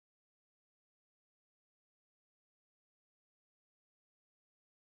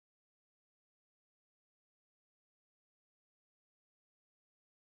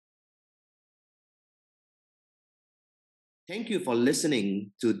Thank you for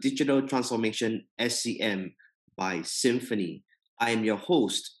listening to Digital Transformation SCM by Symphony. I am your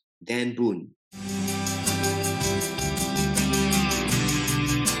host, Dan Boone.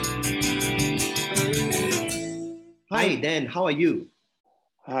 Hi, Dan. How are you?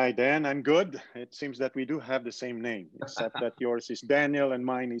 Hi, Dan. I'm good. It seems that we do have the same name, except that yours is Daniel and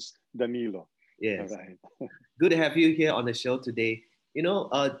mine is Danilo. All Yes. right. Good to have you here on the show today.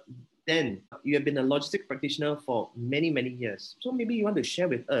 Dan, you have been a logistics practitioner for many, many years. So maybe you want to share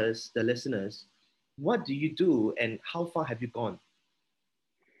with us, the listeners, what do you do and how far have you gone?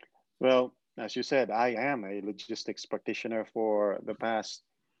 Well, as you said, I am a logistics practitioner for the past,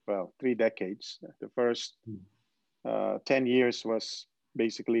 3 decades. The first 10 years was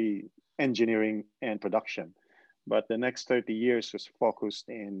basically engineering and production, but the next 30 years was focused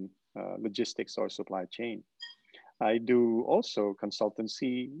in logistics or supply chain. I do also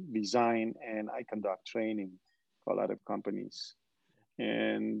consultancy, design, and I conduct training for a lot of companies.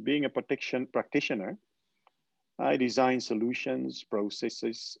 And being a protection practitioner, I design solutions,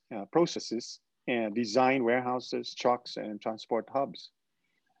 processes, and design warehouses, trucks, and transport hubs.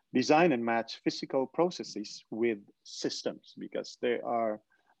 Design and match physical processes with systems because there are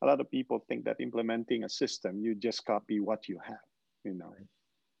a lot of people think that implementing a system, you just copy what you have, you know. Right.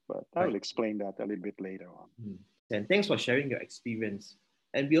 But I will Right. explain that a little bit later on. And thanks for sharing your experience.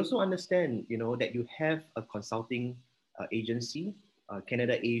 And we also understand, that you have a consulting agency,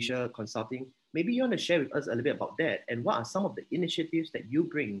 Canada Asia Consulting. Maybe you want to share with us a little bit about that and what are some of the initiatives that you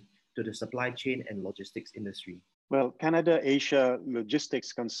bring to the supply chain and logistics industry? Well, Canada Asia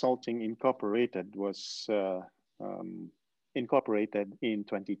Logistics Consulting Incorporated was incorporated in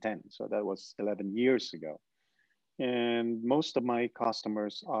 2010. So that was 11 years ago. And most of my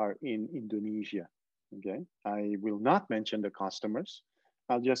customers are in Indonesia. Okay. I will not mention the customers,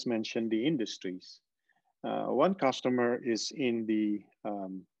 I'll just mention the industries. One customer is in the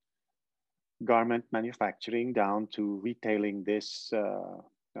garment manufacturing down to retailing this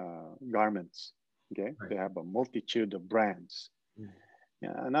garments. Okay, Right. they have a multitude of brands. Mm.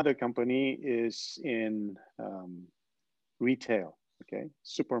 Yeah, another company is in retail. Okay,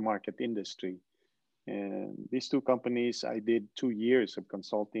 supermarket industry. And these two companies, I did 2 years of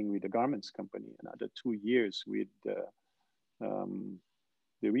consulting with the garments company, another 2 years with the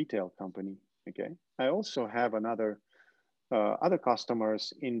retail company. Okay, I also have other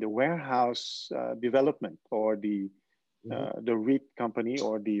customers in the warehouse development or Mhm. the REIT company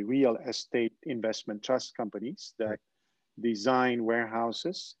or the real estate investment trust companies Right. that design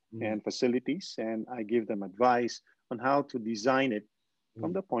warehouses Mm. and facilities, and I give them advice on how to design it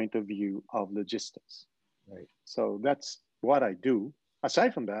from Mm. the point of view of logistics. Right. So that's what I do.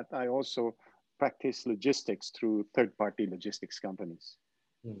 Aside from that, I also practice logistics through third-party logistics companies.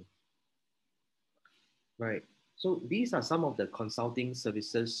 Mm. Right. So these are some of the consulting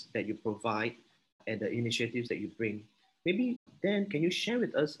services that you provide and the initiatives that you bring. Maybe then can you share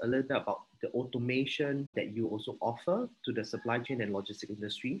with us a little bit about the automation that you also offer to the supply chain and logistics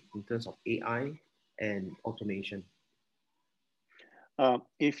industry in terms of AI and automation?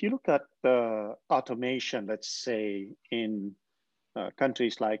 If you look at automation, let's say in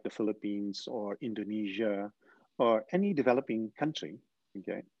countries like the Philippines or Indonesia or any developing country,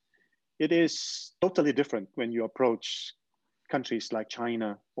 okay, it is totally different when you approach countries like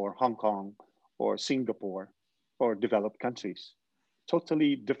China or Hong Kong or Singapore or developed countries.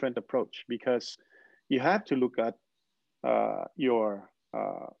 Totally different approach because you have to look at your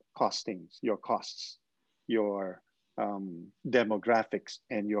costings, your costs, your demographics,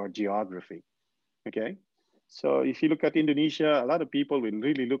 and your geography. Okay. So if you look at Indonesia, a lot of people will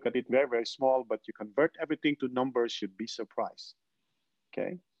really look at it very, very small, but you convert everything to numbers, you'd be surprised.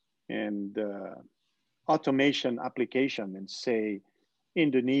 Okay. And automation application in, say,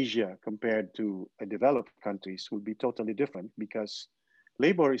 Indonesia compared to a developed countries will be totally different because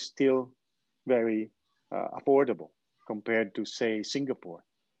labor is still very affordable compared to, say, Singapore.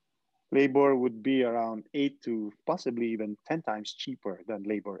 Labor would be around 8 to possibly even 10 times cheaper than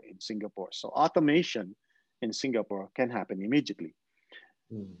labor in Singapore. So automation in Singapore can happen immediately.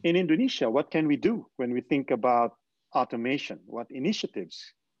 Mm. In Indonesia, what can we do when we think about automation? What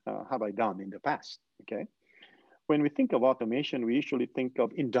initiatives have I done in the past? Okay. When we think of automation, we usually think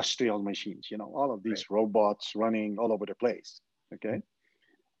of industrial machines, all of Right. these robots running all over the place. Mm. Okay.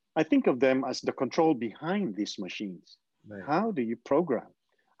 I think of them as the control behind these machines. Right. How do you program?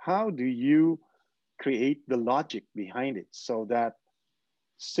 How do you create the logic behind it so that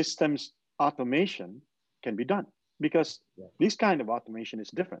systems automation can be done? Because Yeah. this kind of automation is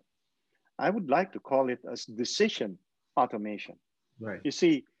different. I would like to call it as decision automation. Right. You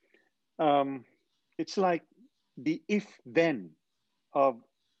see, um, it's like the if-then of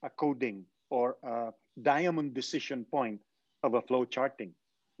a coding or a diamond decision point of a flow charting,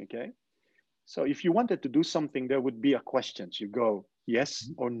 okay? So if you wanted to do something, there would be a question. You go yes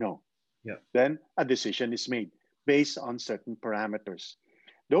or no. Yeah. Then a decision is made based on certain parameters.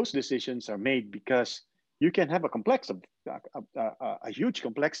 Those decisions are made because you can have a huge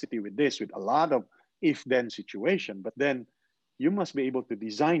complexity with this, with a lot of if-then situation, but then you must be able to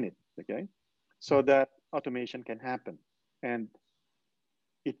design it, okay? So that automation can happen. And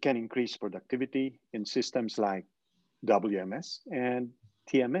it can increase productivity in systems like WMS and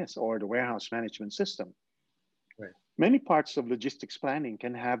TMS, or the warehouse management system. Right. Many parts of logistics planning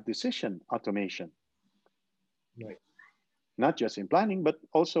can have decision automation. Right. Not just in planning, but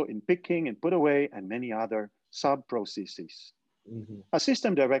also in picking and put away and many other sub processes. Mm-hmm. A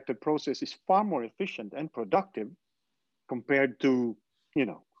system directed process is far more efficient and productive compared to,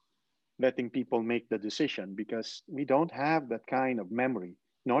 letting people make the decision, because we don't have that kind of memory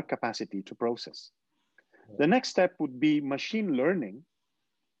nor capacity to process. Right. The next step would be machine learning,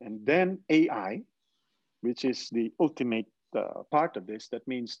 and then AI, which is the ultimate part of this. That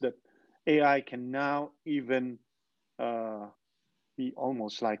means that AI can now even be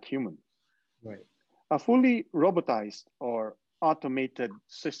almost like human. Right. A fully robotized or automated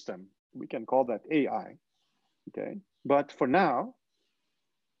system, we can call that AI, okay? But for now,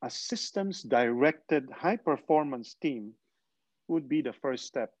 a systems directed high performance team would be the first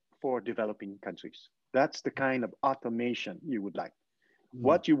step for developing countries. That's the kind of automation you would like.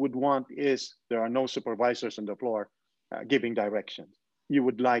 What you would want is there are no supervisors on the floor giving directions. You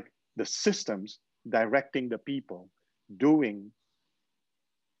would like the systems directing the people doing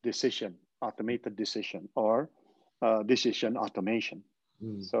automated decision, or decision automation.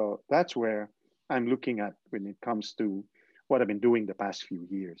 So that's where I'm looking at when it comes to what I've been doing the past few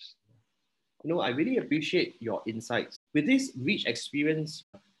years. I really appreciate your insights. With this rich experience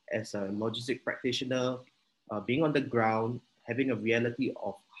as a logistic practitioner, being on the ground, having a reality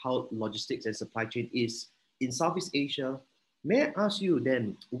of how logistics and supply chain is in Southeast Asia, may I ask you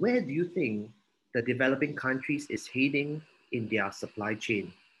then, where do you think the developing countries is heading in their supply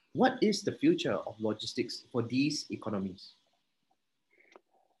chain? What is the future of logistics for these economies?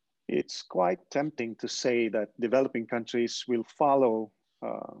 It's quite tempting to say that developing countries will follow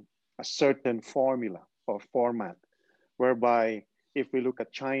a certain formula or format, whereby if we look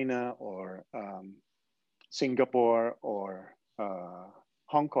at China or Singapore or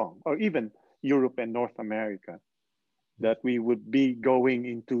Hong Kong, or even Europe and North America, that we would be going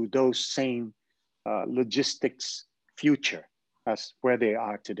into those same logistics future as where they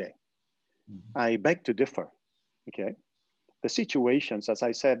are today. I beg to differ, okay? The situations, as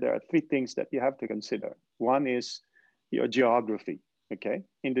I said, there are three things that you have to consider. One is your geography, okay?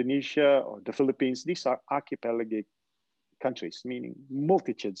 Indonesia or the Philippines, these are archipelagic countries, meaning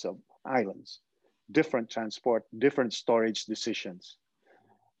multitudes of islands, different transport, different storage decisions,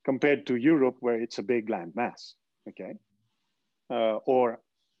 compared to Europe, where it's a big land mass, okay? Or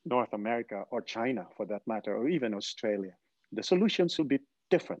North America or China, for that matter, or even Australia. The solutions will be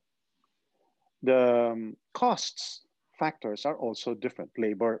different. The costs factors are also different.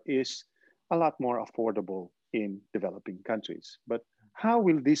 Labor is a lot more affordable in developing countries. But how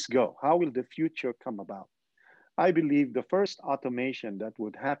will this go? How will the future come about? I believe the first automation that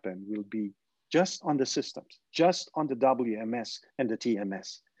would happen will be just on the systems, just on the WMS and the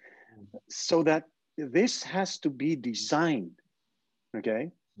TMS, so that this has to be designed,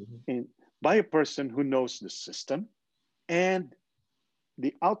 okay, by a person who knows the system and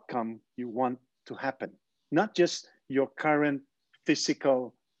the outcome you want to happen, not just your current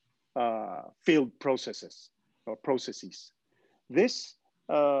physical field processes or processes. This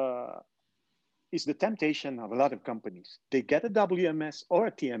is the temptation of a lot of companies. They get a WMS or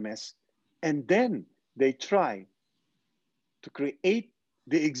a TMS, and then they try to create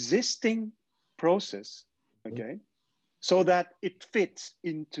the existing process, okay, so that it fits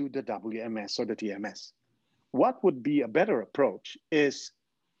into the WMS or the TMS. What would be a better approach is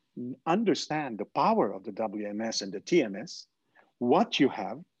understand the power of the WMS and the TMS, what you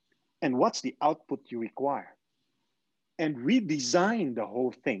have, and what's the output you require. And redesign the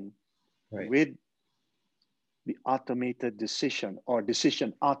whole thing with the automated decision or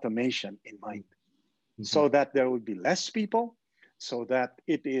decision automation in mind, so that there will be less people, so that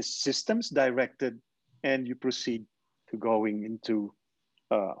it is systems directed, and you proceed to going into,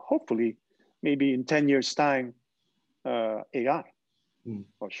 hopefully, maybe in 10 years' time, AI.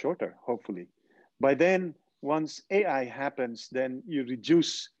 Or shorter, hopefully. By then, once AI happens, then you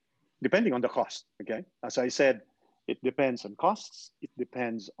reduce, depending on the cost, okay? As I said, it depends on costs, it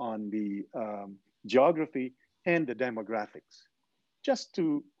depends on the geography, and the demographics. Just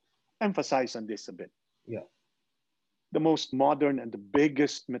to emphasize on this a bit. Yeah. The most modern and the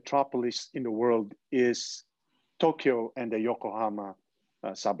biggest metropolis in the world is Tokyo and the Yokohama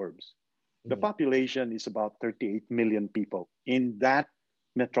suburbs. The population is about 38 million people in that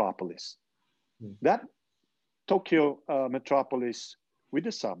metropolis. That Tokyo metropolis with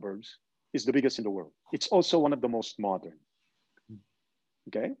the suburbs is the biggest in the world. It's also one of the most modern.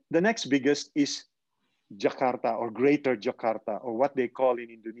 Okay. The next biggest is Jakarta or Greater Jakarta, or what they call in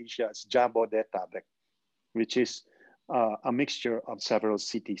Indonesia as Jabodetabek, which is a mixture of several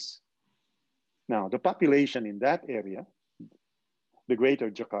cities. Now, the population in that area, the Greater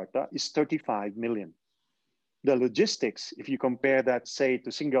Jakarta, is 35 million. The logistics, if you compare that, say,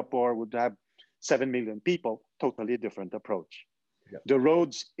 to Singapore, would have 7 million people, totally different approach. Yep. The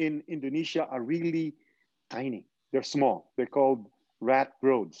roads in Indonesia are really tiny. They're small. They're called rat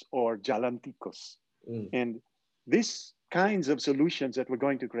roads or jalan tikus. And these kinds of solutions that we're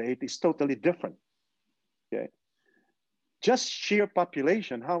going to create is totally different. Okay. Just sheer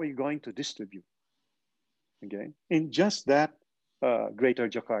population, how are you going to distribute? Okay. In just that Greater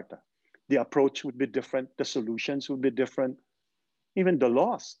Jakarta, the approach would be different. The solutions would be different. Even the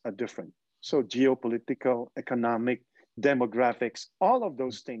laws are different. So geopolitical, economic, demographics, all of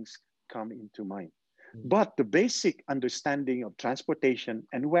those things come into mind. But the basic understanding of transportation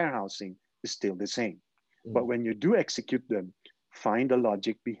and warehousing is still the same. But when you do execute them, find the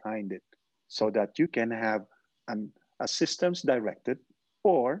logic behind it so that you can have a systems directed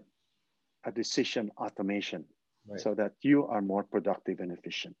or a decision automation, so that you are more productive and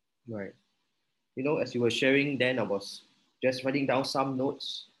efficient. Right. You know, as you were sharing, then I was just writing down some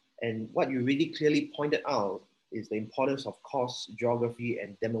notes. And what you really clearly pointed out is the importance of cost, geography,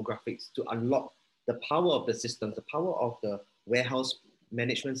 and demographics to unlock the power of the systems, the power of the warehouse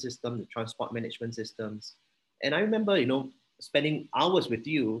management system, the transport management systems. And I remember, you know, spending hours with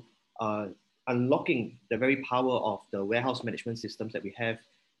you unlocking the very power of the warehouse management systems that we have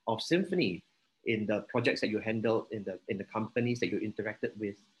of Symphony in the projects that you handled, in the companies that you interacted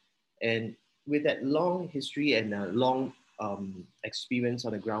with. And with that long history and long experience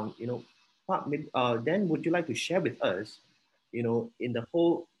on the ground, you know, then would you like to share with us, you know, in the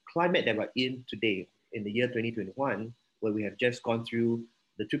whole climate that we're in today, in the year 2021, where we have just gone through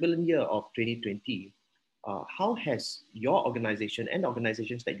the turbulent year of 2020, how has your organization and the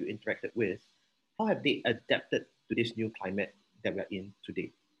organizations that you interacted with, how have they adapted to this new climate that we're in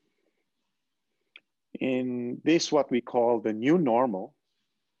today? In this, what we call the new normal,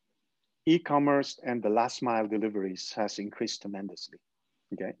 e-commerce and the last mile deliveries has increased tremendously,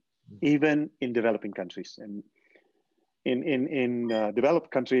 okay? Even in developing countries, and in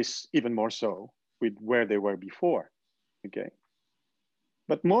developed countries, even more so with where they were before, okay?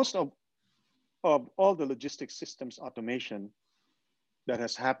 But most of all the logistics systems automation that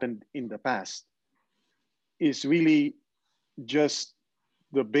has happened in the past is really just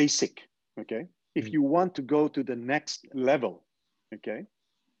the basic, okay? If you want to go to the next level, okay,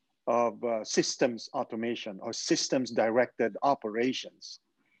 of systems automation or systems directed operations,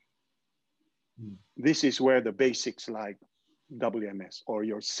 this is where the basics like WMS or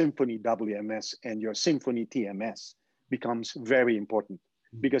your Symphony WMS and your Symphony TMS becomes very important,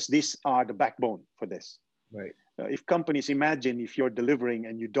 because these are the backbone for this. Right. If companies imagine if you're delivering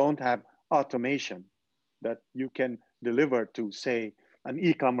and you don't have automation that you can deliver to, say, an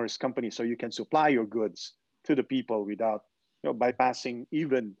e-commerce company, so you can supply your goods to the people without, you know, bypassing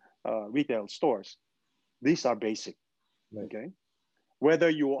even retail stores. These are basic, right. Okay?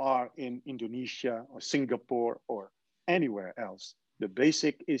 Whether you are in Indonesia or Singapore or anywhere else, the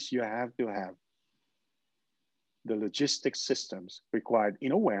basic is you have to have the logistics systems required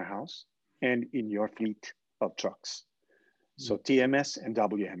in a warehouse and in your fleet of trucks. So TMS and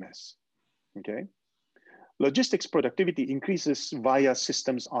WMS, okay? Logistics productivity increases via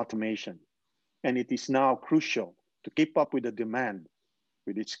systems automation, and it is now crucial to keep up with the demand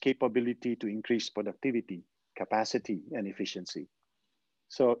with its capability to increase productivity, capacity, and efficiency.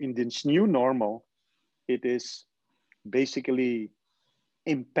 So in this new normal, it is basically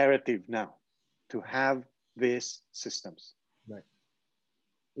imperative now to have these systems. Right.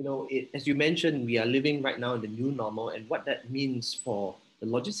 You know, as you mentioned, we are living right now in the new normal, and what that means for the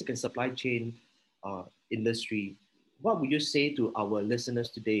logistics and supply chain industry. What would you say to our listeners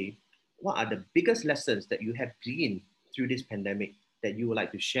today? What are the biggest lessons that you have gleaned through this pandemic that you would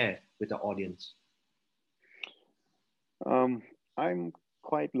like to share with the audience? I'm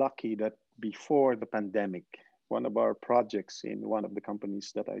quite lucky that before the pandemic, one of our projects in one of the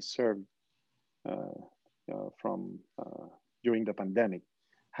companies that I served from during the pandemic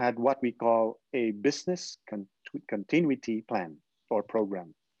had what we call a business continuity plan or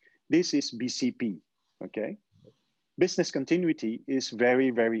program. This is BCP, okay? Business continuity is very,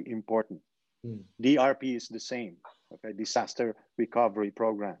 very important. DRP is the same, okay? Disaster recovery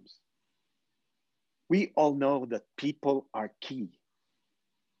programs. We all know that people are key,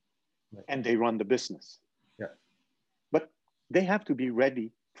 and they run the business. Yeah. But they have to be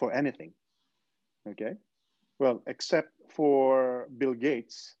ready for anything, okay? Well, except for Bill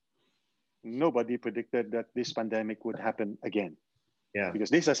Gates, nobody predicted that this pandemic would happen again. Yeah. Because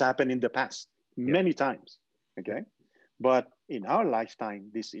this has happened in the past many times, okay? But in our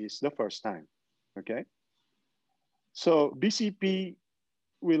lifetime, this is the first time, okay? So BCP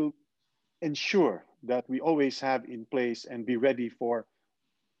will ensure that we always have in place and be ready for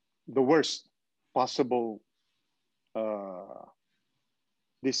the worst possible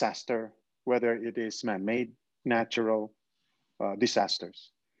disaster, whether it is man-made, natural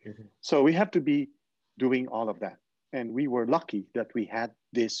disasters. So we have to be doing all of that. And we were lucky that we had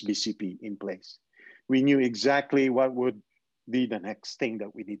this BCP in place. We knew exactly what would be the next thing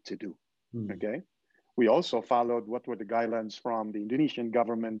that we need to do, okay? We also followed what were the guidelines from the Indonesian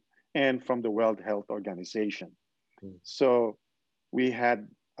government and from the World Health Organization. So we had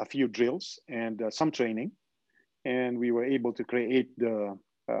a few drills and some training, and we were able to create the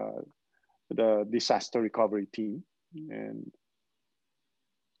disaster recovery team and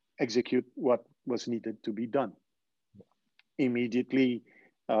execute what was needed to be done. Immediately,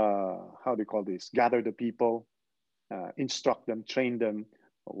 how do you call this? Gather the people, instruct them, train them,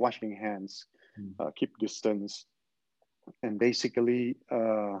 washing hands, keep distance, and basically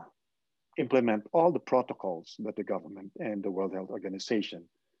implement all the protocols that the government and the World Health Organization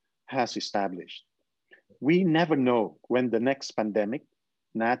has established. We never know when the next pandemic,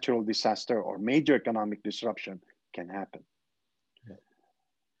 natural disaster, or major economic disruption can happen.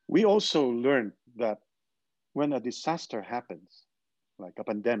 We also learned that when a disaster happens, like a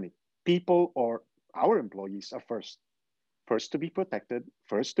pandemic, people or our employees are first to be protected,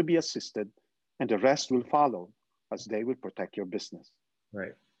 first to be assisted, and the rest will follow as they will protect your business.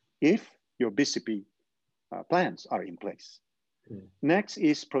 Right. If your BCP plans are in place. Next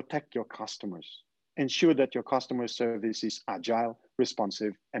is protect your customers. Ensure that your customer service is agile,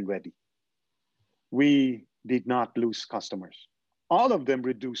 responsive, and ready. We did not lose customers. All of them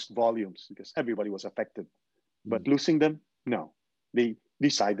reduced volumes because everybody was affected. But losing them, no. They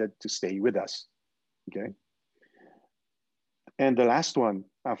decided to stay with us, okay? And the last one,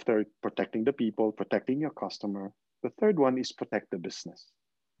 after protecting the people, protecting your customer, the third one is protect the business.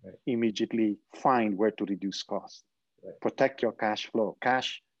 Right. Immediately find where to reduce costs. Right. Protect your cash flow.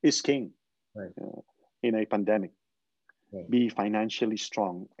 Cash is king, right, in a pandemic. Right. Be financially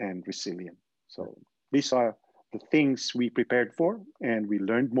strong and resilient. So these are the things we prepared for, and we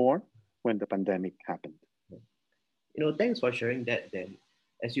learned more when the pandemic happened. You know, thanks for sharing that, Dan.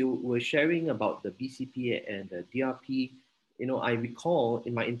 As you were sharing about the BCP and the DRP, you know, I recall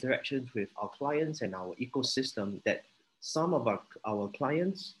in my interactions with our clients and our ecosystem that some of our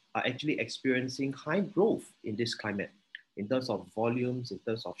clients are actually experiencing high growth in this climate, in terms of volumes, in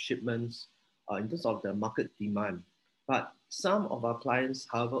terms of shipments, in terms of the market demand. But some of our clients,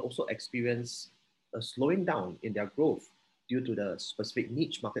 however, also experience a slowing down in their growth due to the specific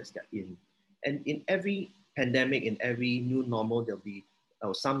niche markets they're in. And in every pandemic, in every new normal, there'll be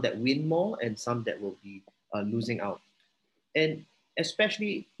some that win more and some that will be losing out. And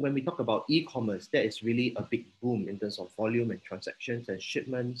especially when we talk about e-commerce, that is really a big boom in terms of volume and transactions and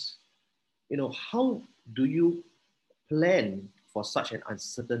shipments. You know, how do you plan for such an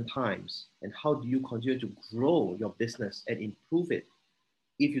uncertain times? And how do you continue to grow your business and improve it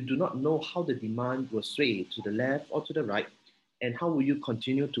if you do not know how the demand will sway to the left or to the right? And how will you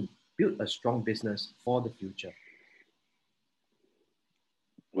continue to build a strong business for the future?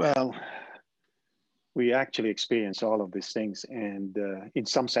 Well, we actually experienced all of these things. And in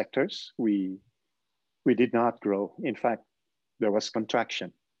some sectors, we did not grow. In fact, there was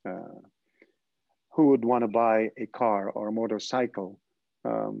contraction. Who would want to buy a car or a motorcycle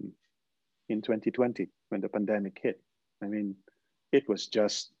in 2020 when the pandemic hit? I mean, it was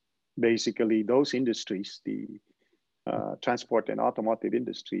just basically those industries, the transport and automotive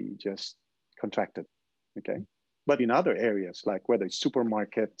industry just contracted, okay? But in other areas, like whether it's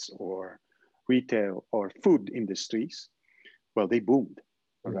supermarkets or retail or food industries, well, they boomed,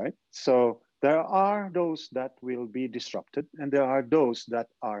 all right? So there are those that will be disrupted, and there are those that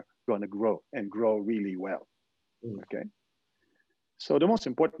are going to grow and grow really well, okay? So the most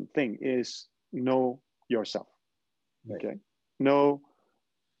important thing is know yourself, okay? Know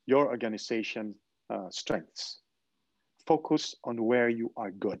your organization's strengths. focus on where you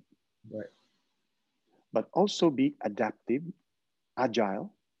are good, Right. but also be adaptive, agile,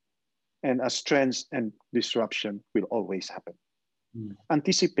 and as trends and disruption will always happen. Mm.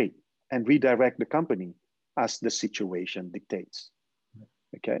 Anticipate and redirect the company as the situation dictates.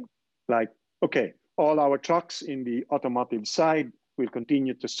 Okay, like, okay, all our trucks in the automotive side will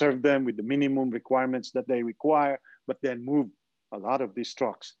continue to serve them with the minimum requirements that they require, but then move a lot of these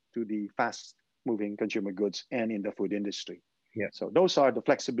trucks to the fast moving consumer goods and in the food industry. Yeah. So those are the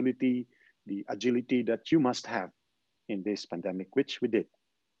flexibility, the agility that you must have in this pandemic, which we did.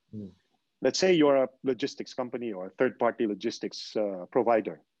 Mm. Let's say you're a logistics company or a third-party logistics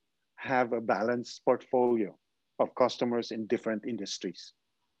provider, have a balanced portfolio of customers in different industries.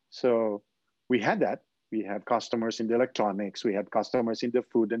 So we had that. We had customers in the electronics. We had customers in the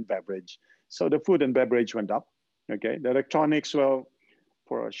food and beverage. So the food and beverage went up. Okay. The electronics, well,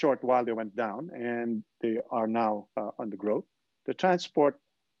 for a short while they went down, and they are now on the growth. The transport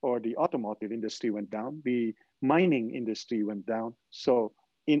or the automotive industry went down. The mining industry went down. So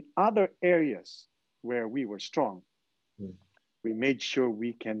in other areas where we were strong, Mm. we made sure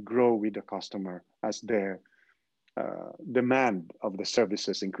we can grow with the customer as their demand of the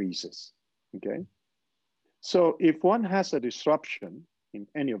services increases. Okay. So if one has a disruption in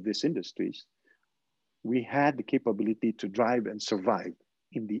any of these industries, we had the capability to drive and survive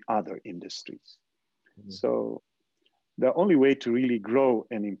in the other industries. Mm. So the only way to really grow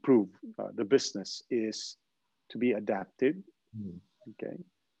and improve the business is to be adaptive, Mm. okay,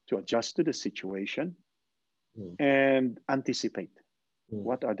 to adjust to the situation Mm. and anticipate Mm.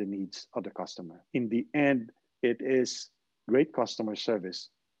 what are the needs of the customer. In the end, it is great customer service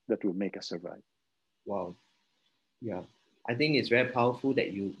that will make us survive. Wow. Yeah. I think it's very powerful that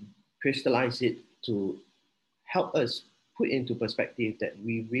you crystallize it to help us put into perspective that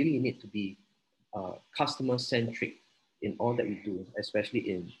we really need to be customer centric in all that we do, especially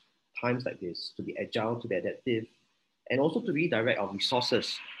in times like this, to be agile, to be adaptive, and also to redirect our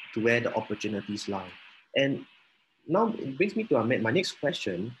resources to where the opportunities lie. And now it brings me to my next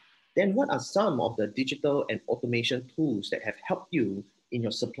question. Then, what are some of the digital and automation tools that have helped you in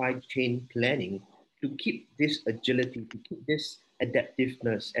your supply chain planning to keep this agility, to keep this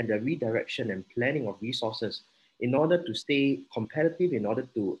adaptiveness and the redirection and planning of resources in order to stay competitive, in order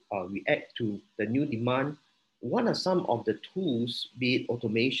to react to the new demand? What are some of the tools, be it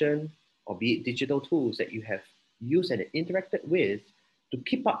automation or be it digital tools, that you have used and interacted with to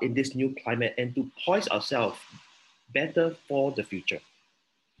keep up in this new climate and to poise ourselves better for the future?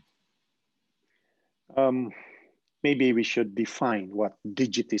 Um, Maybe we should define what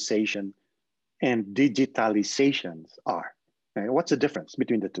digitization and digitalizations are. Okay, what's the difference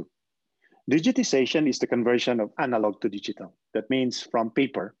between the two? Digitization is the conversion of analog to digital. That means from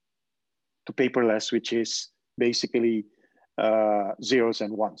paper to paperless, which is basically zeros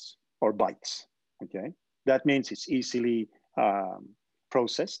and ones or bytes. Okay, that means it's easily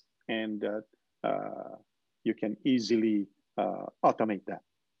processed, and you can easily automate that.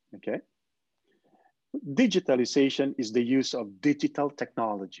 Okay, digitalization is the use of digital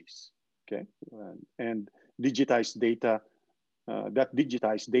technologies. Okay, and digitized data. That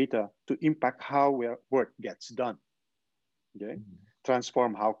digitized data to impact how work gets done. Okay,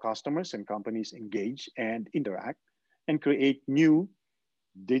 transform how customers and companies engage and interact, and create new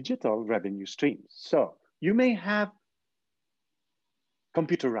digital revenue streams. So you may have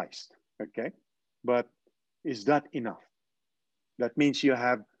computerized, okay, but is that enough? That means you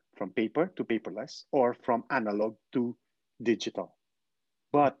have from paper to paperless or from analog to digital.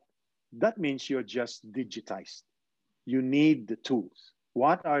 But that means you're just digitized. You need the tools.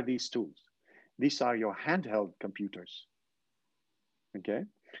 What are these tools? These are your handheld computers. Okay,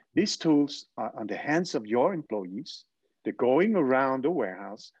 these tools are on the hands of your employees. They're going around the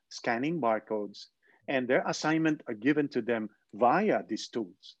warehouse, scanning barcodes, and their assignment are given to them via these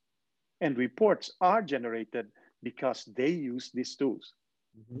tools. And reports are generated because they use these tools.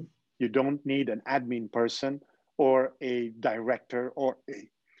 Mm-hmm. You don't need an admin person or a director or a,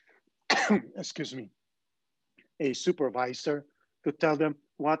 excuse me, a supervisor to tell them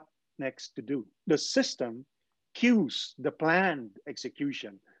what next to do. The system cues the planned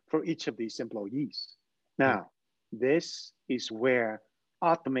execution for each of these employees. Now, this is where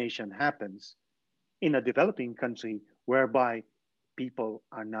automation happens in a developing country whereby people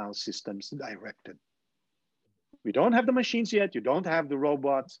are now systems directed. We don't have the machines yet, you don't have the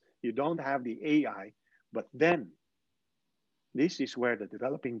robots, you don't have the AI, but then this is where the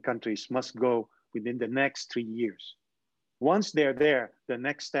developing countries must go within the next 3 years. Once they're there, the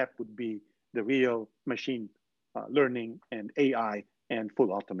next step would be the real machine learning and AI and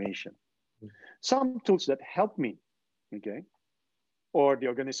full automation. Some tools that help me okay? Or the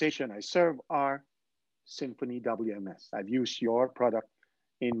organization I serve are Symphony WMS. I've used your product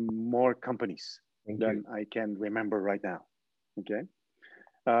in more companies Thank you. than I can remember right now, okay?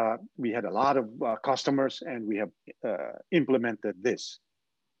 We had a lot of customers and we have implemented this.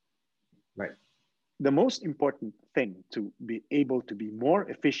 Right. The most important thing to be able to be more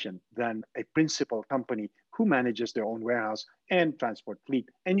efficient than a principal company who manages their own warehouse and transport fleet,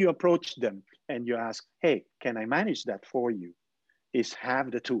 and you approach them and you ask, hey, can I manage that for you? Is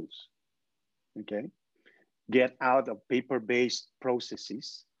have the tools, okay? Get out of paper-based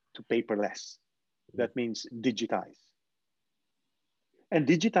processes to paperless. That means digitize. And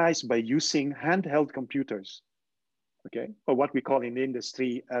digitize by using handheld computers, okay? Or what we call in the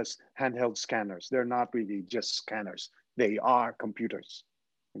industry as handheld scanners. They're not really just scanners. They are computers,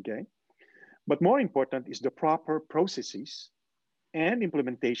 okay? But more important is the proper processes and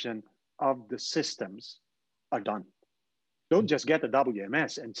implementation of the systems are done. Don't just get a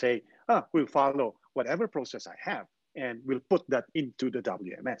WMS and say, we'll follow whatever process I have and we'll put that into the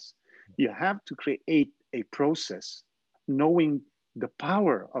WMS. You have to create a process knowing the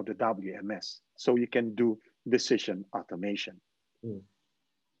power of the WMS so you can do decision automation. Mm.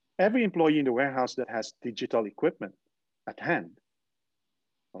 Every employee in the warehouse that has digital equipment at hand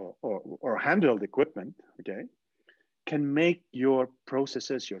or handheld equipment, okay, can make your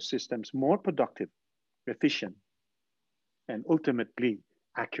processes, your systems more productive, efficient, and ultimately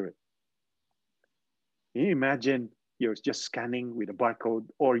accurate. Can you imagine you're just scanning with a barcode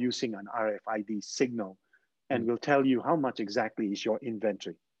or using an RFID signal and will tell you how much exactly is your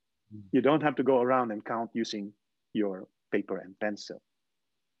inventory. You don't have to go around and count using your paper and pencil.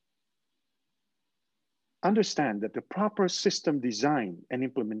 Understand that the proper system design and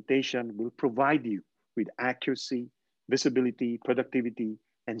implementation will provide you with accuracy, visibility, productivity,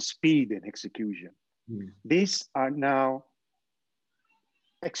 and speed in execution. These are now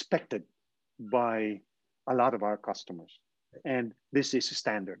expected by a lot of our customers. And this is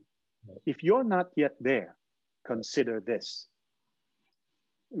standard. If you're not yet there, consider this.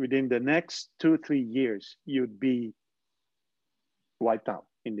 Within the next 2-3 years, you'd be wiped out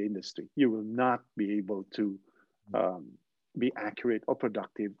in the industry. You will not be able to be accurate or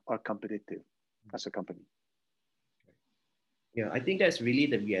productive or competitive as a company. Yeah, I think that's really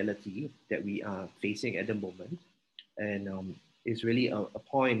the reality that we are facing at the moment. And it's really a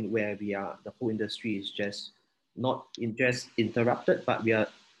point where the whole industry is just not just interrupted, but we are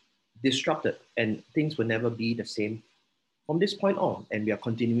disrupted, and things will never be the same from this point on. And we are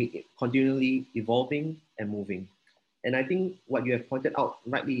continually evolving and moving. And I think what you have pointed out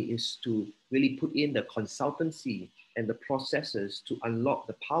rightly is to really put in the consultancy and the processes to unlock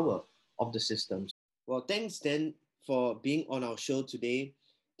the power of the systems. Well, thanks, Dan, for being on our show today.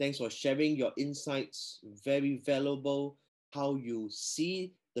 Thanks for sharing your insights, very valuable, how you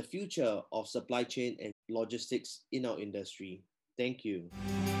see the future of supply chain and logistics in our industry. Thank you.